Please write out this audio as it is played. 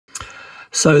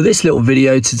So this little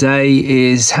video today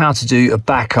is how to do a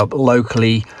backup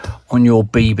locally on your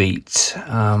b.beat.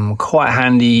 Quite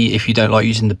handy if you don't like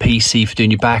using the PC for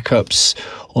doing your backups,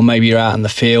 or maybe you're out in the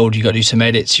field, you've got to do some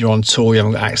edits, you're on tour, you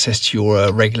haven't got access to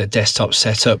your regular desktop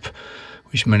setup,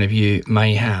 which many of you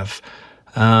may have.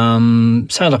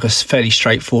 Sounds like a fairly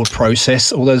straightforward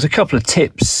process, although there's a couple of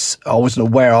tips I wasn't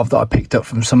aware of that I picked up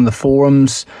from some of the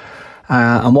forums.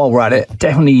 And while we're at it,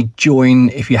 definitely join,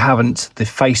 if you haven't, the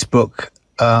Facebook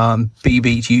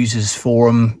b.beat users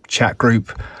forum chat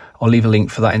group. I'll leave a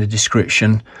link for that in the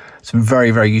description. Some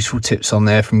very, very useful tips on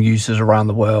there from users around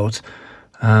the world.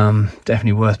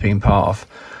 Definitely worth being part of.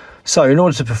 So in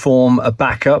order to perform a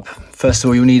backup, first of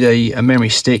all, you'll need a memory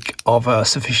stick of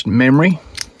sufficient memory.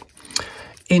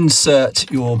 Insert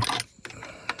your,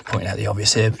 pointing out the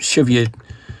obvious here, shove your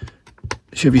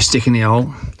stick in the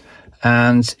hole.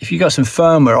 And if you've got some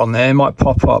firmware on there, it might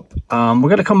pop up. We're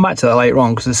going to come back to that later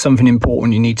on because there's something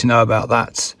important you need to know about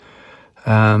that.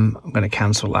 I'm going to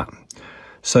cancel that.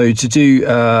 So to do,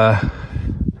 just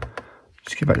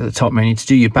go back to the top menu. To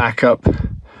do your backup,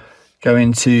 go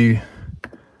into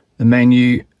the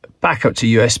menu, backup to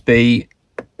USB,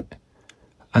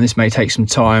 and this may take some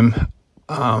time.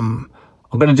 I'm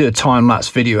going to do a time-lapse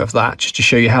video of that just to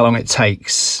show you how long it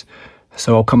takes.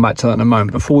 So I'll come back to that in a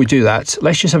moment. Before we do that,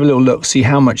 let's just have a little look, see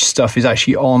how much stuff is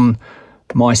actually on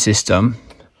my system.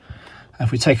 And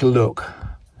if we take a look,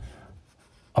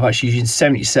 I'm actually using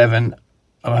 77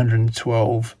 of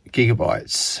 112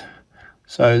 gigabytes.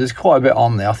 So there's quite a bit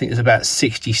on there. I think there's about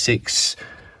 66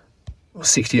 or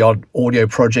 60 odd audio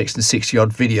projects and 60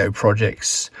 odd video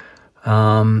projects.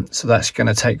 So that's going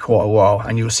to take quite a while.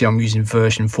 And you'll see I'm using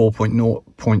version 4.0.3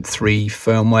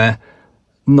 firmware.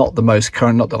 Not the most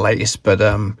current, not the latest, but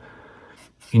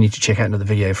you need to check out another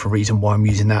video for a reason why I'm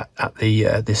using that at the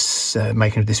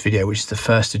making of this video, which is the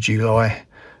 1st of July,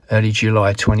 early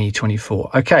July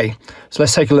 2024. Okay, so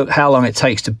let's take a look how long it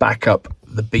takes to back up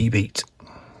the b.beat.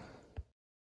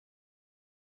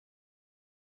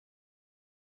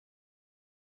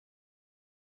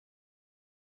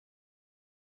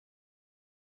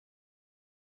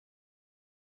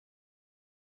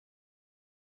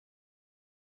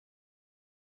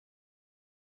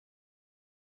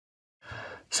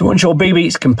 So once your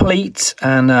b.beat's complete,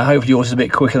 and hopefully yours is a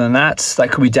bit quicker than that,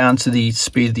 that could be down to the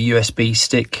speed of the USB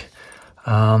stick.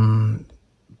 Probably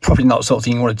not the sort of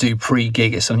thing you want to do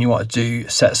pre-gig. It's something you want to do,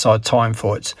 set aside time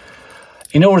for it.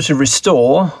 In order to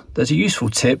restore, there's a useful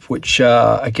tip, which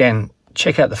again,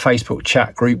 check out the Facebook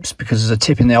chat groups, because there's a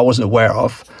tip in there I wasn't aware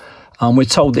of. We're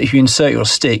told that if you insert your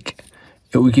stick,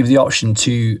 it will give the option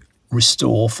to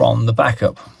restore from the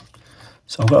backup.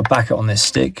 So I've got a backup on this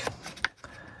stick.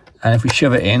 And if we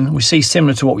shove it in, we see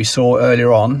similar to what we saw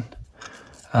earlier on.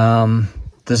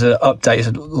 There's an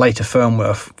updated later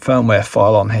firmware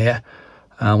file on here.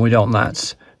 We don't want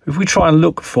that. If we try and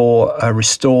look for a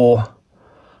restore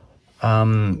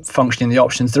function in the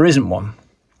options, there isn't one.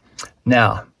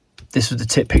 Now, this was the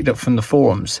tip picked up from the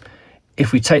forums.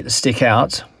 If we take the stick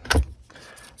out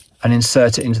and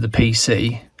insert it into the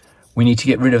PC, we need to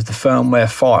get rid of the firmware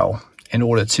file in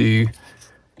order to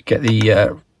get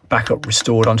the backup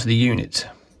restored onto the unit.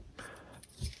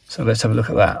 So let's have a look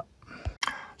at that.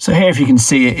 So here, if you can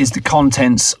see it, is the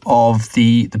contents of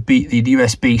the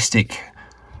USB stick,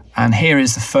 and here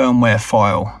is the firmware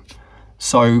file.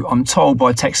 So I'm told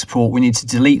by tech support we need to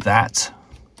delete that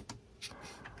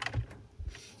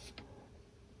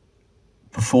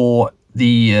before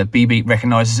the b.beat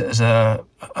recognises it as a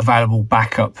available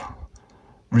backup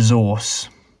resource.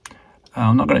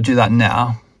 I'm not going to do that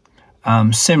now.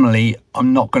 Similarly,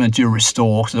 I'm not going to do a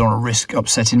restore because I don't want to risk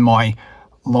upsetting my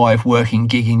live working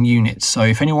gigging unit. So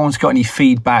if anyone's got any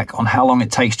feedback on how long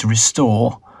it takes to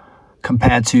restore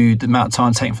compared to the amount of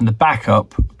time taken from the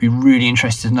backup, I'd be really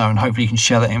interested to know, and hopefully you can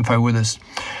share that info with us.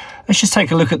 Let's just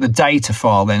take a look at the data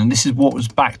file then. This is what was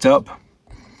backed up.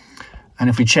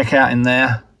 And if we check out in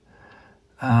there,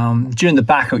 during the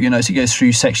backup, you notice it goes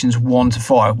through sections 1 to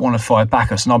 5, 1 of 5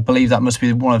 backups, and I believe that must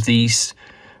be one of these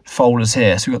folders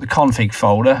here. So we've got the config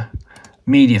folder,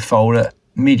 media folder,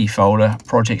 MIDI folder,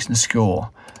 projects and score.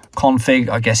 Config,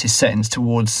 I guess, is settings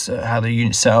towards how the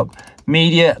unit's set up.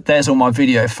 Media, there's all my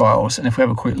video files, and if we have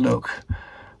a quick look,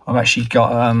 I've actually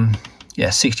got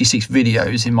 66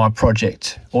 videos in my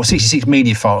project, or 66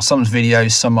 media files. Some's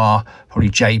videos, some are probably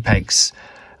JPEGs,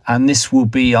 and this will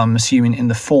be, I'm assuming, in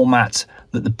the format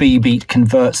that the b.beat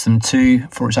converts them to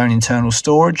for its own internal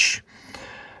storage.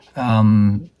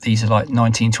 These are like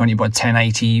 1920 by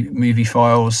 1080 movie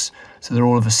files, so they're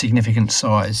all of a significant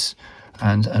size.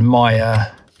 And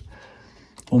my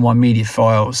all my media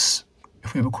files,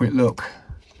 if we have a quick look,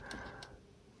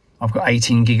 I've got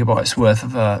 18 gigabytes worth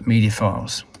of media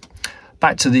files.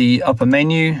 Back to the upper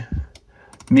menu,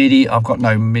 MIDI. I've got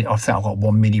no MIDI. I think I've got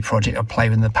one MIDI project I've played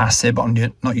with in the past there, but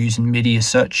I'm not using MIDI as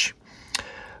such.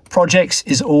 Projects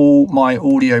is all my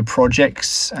audio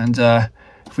projects, and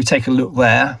if we take a look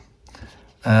there,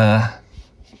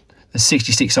 there's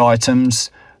 66 items,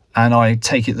 and I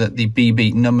take it that the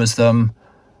b.beat numbers them.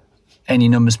 Any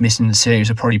numbers missing in the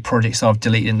series are probably projects I've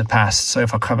deleted in the past. So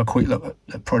if I have a quick look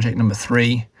at project number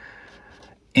 3,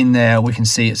 in there we can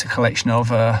see it's a collection of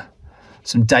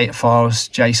some data files,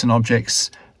 JSON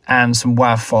objects, and some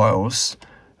WAV files.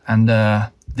 And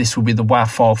this will be the WAV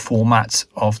file format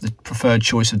of the preferred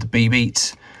choice of the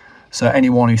b.beat. So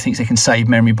anyone who thinks they can save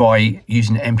memory by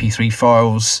using MP3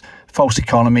 files, false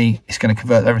economy, it's going to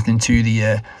convert everything to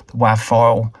the WAV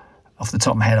file. Off the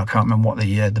top of my head, I can't remember what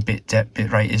the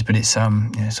bit rate is, but it's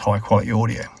it's high quality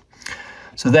audio.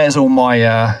 So there's all my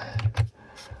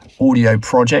audio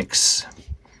projects,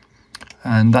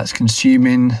 and that's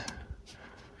consuming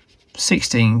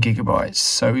 16 gigabytes.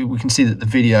 So we can see that the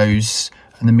videos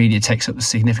and the media takes up a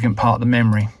significant part of the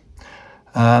memory.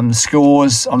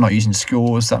 Scores, I'm not using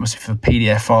scores. That must be for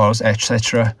PDF files,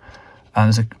 etc.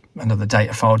 And there's another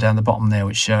data file down the bottom there,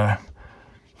 which I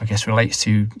guess relates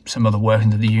to some other work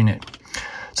into the unit.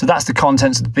 So that's the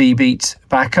contents of the b.beat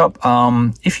backup.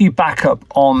 If you back up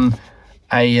on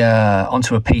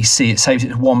onto a PC, it saves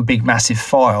it as one big massive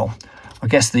file. I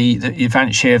guess the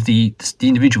advantage here of the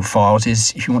individual files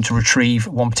is if you want to retrieve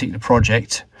one particular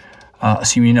project,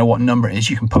 assuming you know what number it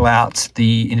is, you can pull out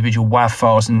the individual WAV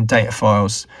files and data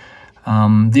files.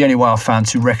 The only way I've found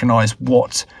to recognize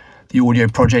what the audio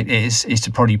project is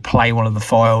to probably play one of the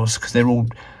files, because they're all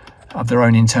have their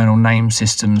own internal name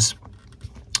systems,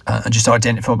 and just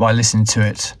identify by listening to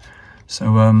it. So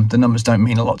the numbers don't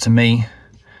mean a lot to me,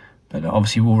 but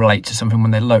obviously will relate to something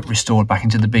when they're restored back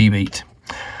into the b.beat.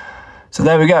 So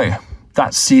there we go.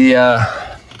 That's the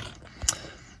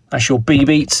that's your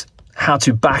b.beat, how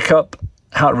to back up,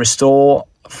 how to restore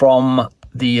from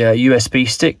the USB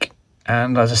stick.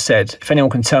 And as I said, if anyone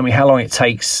can tell me how long it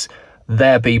takes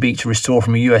their b.beat to restore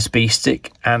from a USB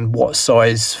stick and what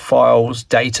size files,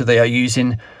 data they are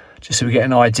using, just so we get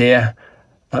an idea,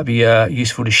 that'd be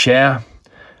useful to share.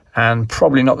 And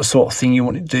probably not the sort of thing you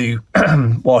want to do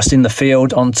whilst in the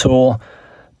field on tour,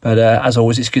 but as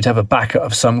always, it's good to have a backup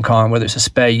of some kind, whether it's a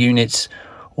spare unit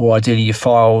or ideally your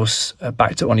files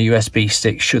backed up on a USB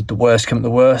stick should the worst come to the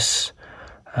worst,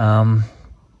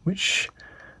 which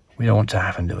we don't want to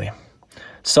happen, do we?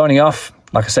 Signing off.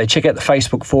 Like I say, check out the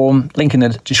Facebook forum, link in the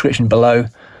description below,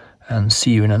 and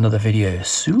see you in another video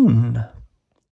soon.